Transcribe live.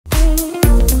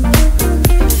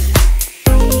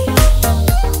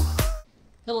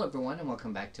Hello everyone and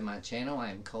welcome back to my channel. I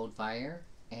am Coldfire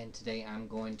and today I'm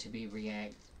going to be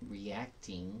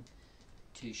reacting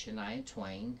to Shania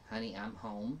Twain, Honey I'm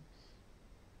Home.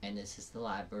 And this is the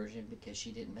live version because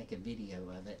she didn't make a video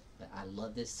of it. But I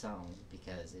love this song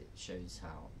because it shows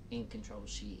how in control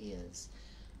she is.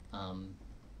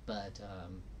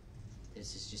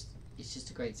 It's just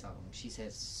a great song. She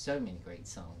has so many great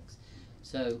songs.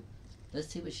 So let's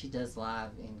see what she does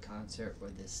live in concert for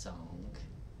this song.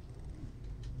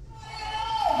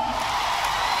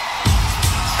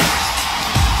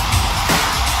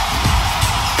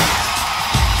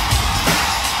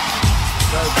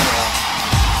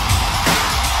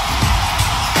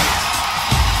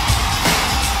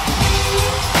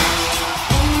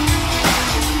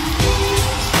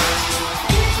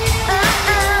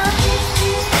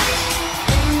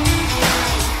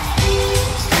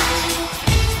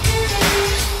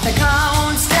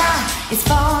 It's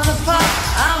falling apart.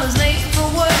 I was late for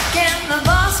work and the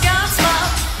boss got smart.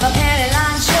 My panty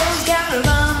line shows, gotta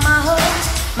run my hose.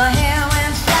 My hair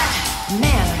went flat,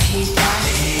 man I hate that.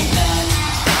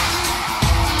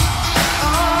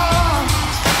 Oh,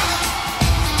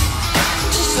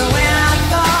 just so when I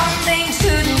thought things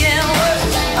couldn't get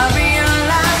worse, I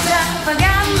realized I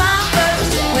forgot my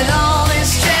purse. With all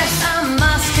this stress, I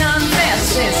must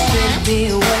confess, this could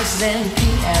be worse than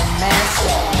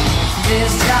PMS.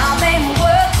 This job ain't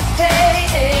worth the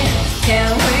pay.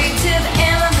 Can't wait till the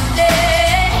end of the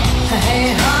day.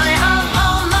 Hey, honey, I'm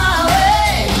on my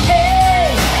way.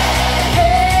 Hey,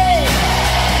 hey,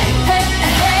 hey,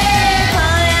 hey,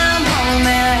 honey, I'm home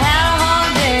and I had a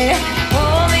hard day.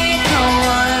 Pour me cold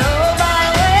water, oh, by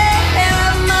the way. Hair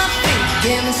up my feet,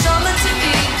 give me something to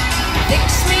eat.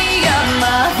 Fix me up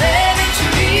my favorite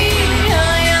treat.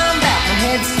 Honey, I'm back, my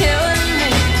head's killing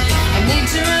me. I need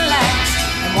to relax.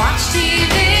 Watch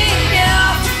TV, get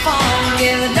off the phone,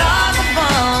 give the dog a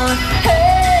bone.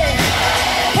 Hey,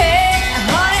 hey,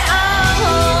 honey, I'm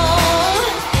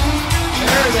home.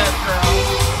 There's that girl.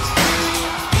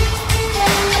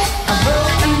 A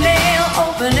broken nail,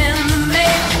 open in the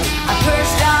mail. I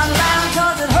cursed out loud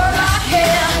cause it hurt like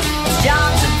hell. This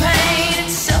job's a pain,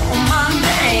 it's so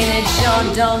mundane. It sure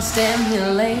don't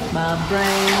stimulate my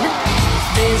brain.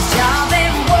 This job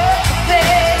ain't worth the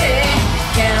pay.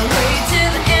 Can't wait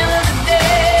till the end of the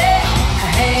day.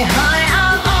 Hey, honey,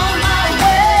 I'm on my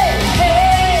way.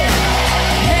 Hey,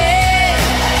 hey,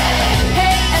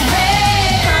 hey,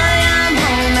 hey, honey, I'm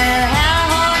home and I had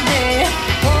a hard day.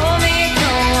 Pour me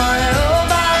cold water, oh,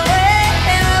 by the way.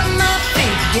 Hair up my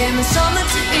feet, give me something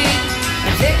to eat.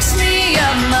 And fix me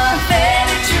up my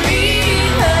favorite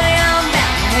treat. Honey, I'm back,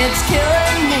 my head's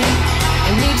killing me.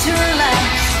 I need to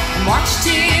relax and watch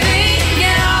TV.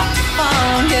 Get off the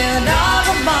phone, get a dog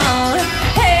a bone.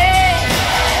 Hey,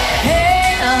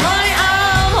 hey, honey,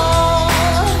 I'm home.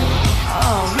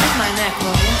 Oh, move my neck,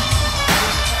 will you?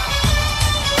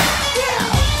 Yeah.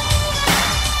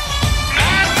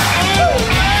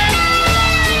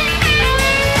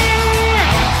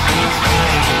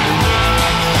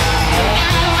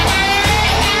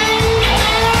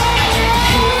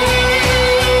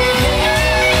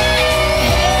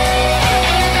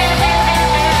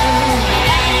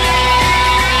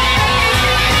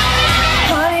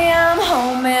 Honey, I'm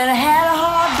home and I had a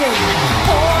hard day.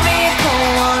 Pour me a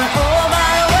cold water, oh,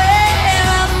 by the way. Hair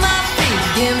up my feet,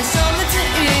 give me something to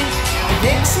eat.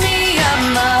 Fix me up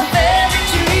my favorite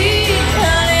treat.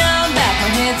 Honey, I'm back, my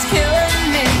head's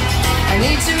killing me. I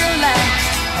need to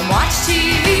relax and watch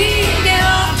TV. Get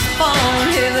off the phone,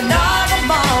 hear the dog a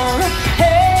bone.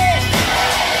 Hey,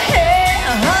 hey,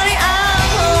 honey,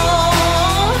 I'm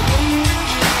home.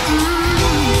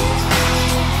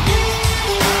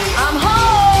 I'm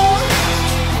home.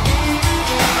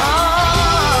 Oh.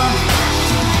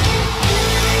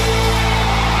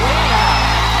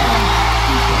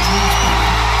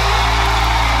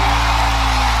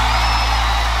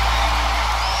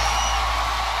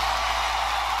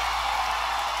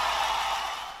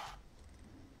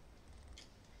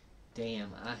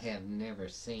 Damn, I have never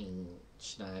seen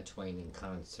Shania Twain in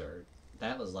concert.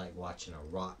 That was like watching a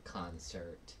rock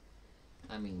concert.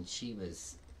 I mean, she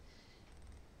was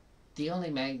the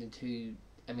only magnitude.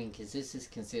 I mean, because this is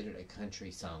considered a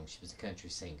country song. She was a country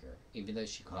singer, even though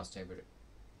she crossed over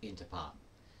into pop.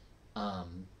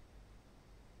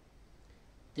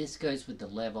 This goes with the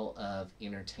level of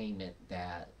entertainment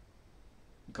that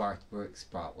Garth Brooks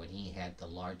brought when he had the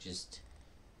largest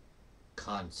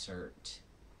concert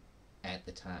at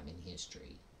the time in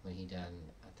history. When he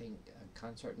done, I think, a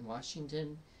concert in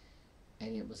Washington,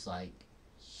 and it was like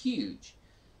huge.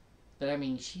 But I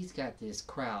mean, she's got this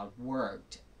crowd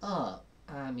worked up.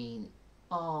 I mean,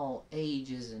 all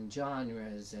ages and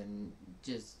genres and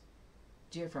just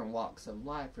different walks of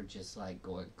life are just like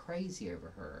going crazy over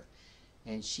her.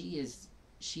 And she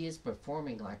is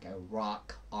performing like a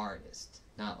rock artist,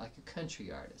 not like a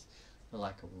country artist, but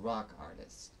like a rock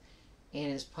artist.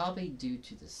 And it's probably due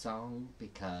to the song,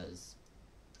 because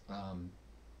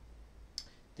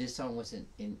this song wasn't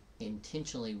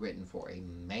intentionally written for a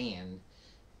man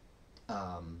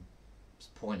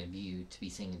point of view to be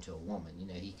singing to a woman. You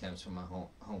know, he comes from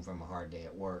home from a hard day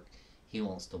at work. He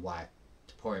wants the wife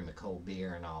to pour him a cold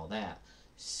beer and all that.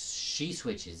 She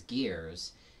switches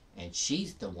gears, and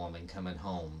she's the woman coming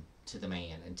home to the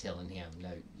man and telling him,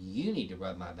 no, you need to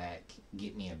rub my back,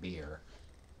 get me a beer.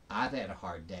 I've had a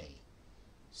hard day.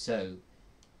 So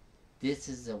this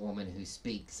is a woman who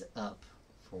speaks up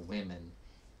for women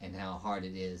and how hard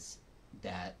it is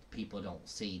that people don't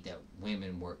see that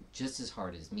women work just as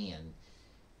hard as men,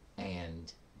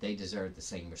 and they deserve the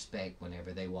same respect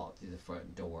whenever they walk through the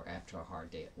front door after a hard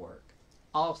day at work.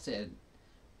 All said,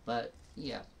 but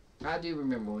yeah, I do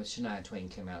remember when Shania Twain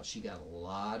came out, she got a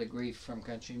lot of grief from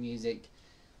country music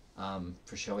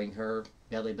for showing her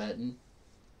belly button.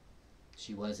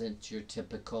 She wasn't your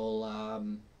typical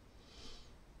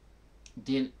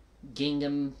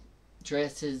gingham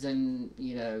dresses and,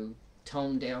 you know,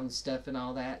 toned down stuff and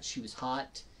all that. She was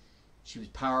hot. She was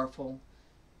powerful.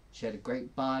 She had a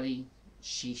great body.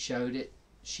 She showed it.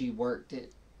 She worked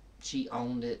it. She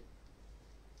owned it.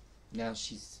 Now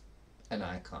she's an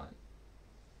icon.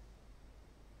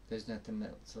 There's nothing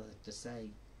else left to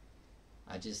say.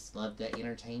 I just love that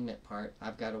entertainment part.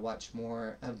 I've got to watch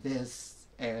more of this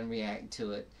and react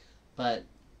to it. But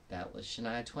that was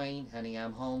Shania Twain, Honey,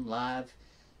 I'm Home, live.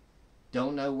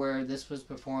 Don't know where this was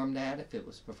performed at, if it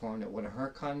was performed at one of her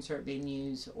concert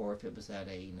venues or if it was at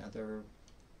another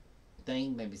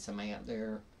thing. Maybe somebody out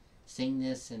there seen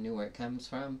this and knew where it comes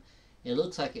from. It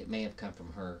looks like it may have come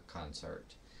from her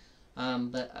concert.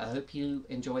 But I hope you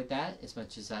enjoyed that as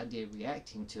much as I did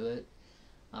reacting to it.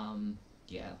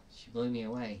 Yeah, she blew me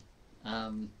away.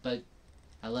 But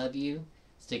I love you.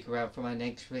 Stick around for my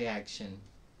next reaction.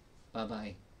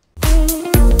 Bye-bye.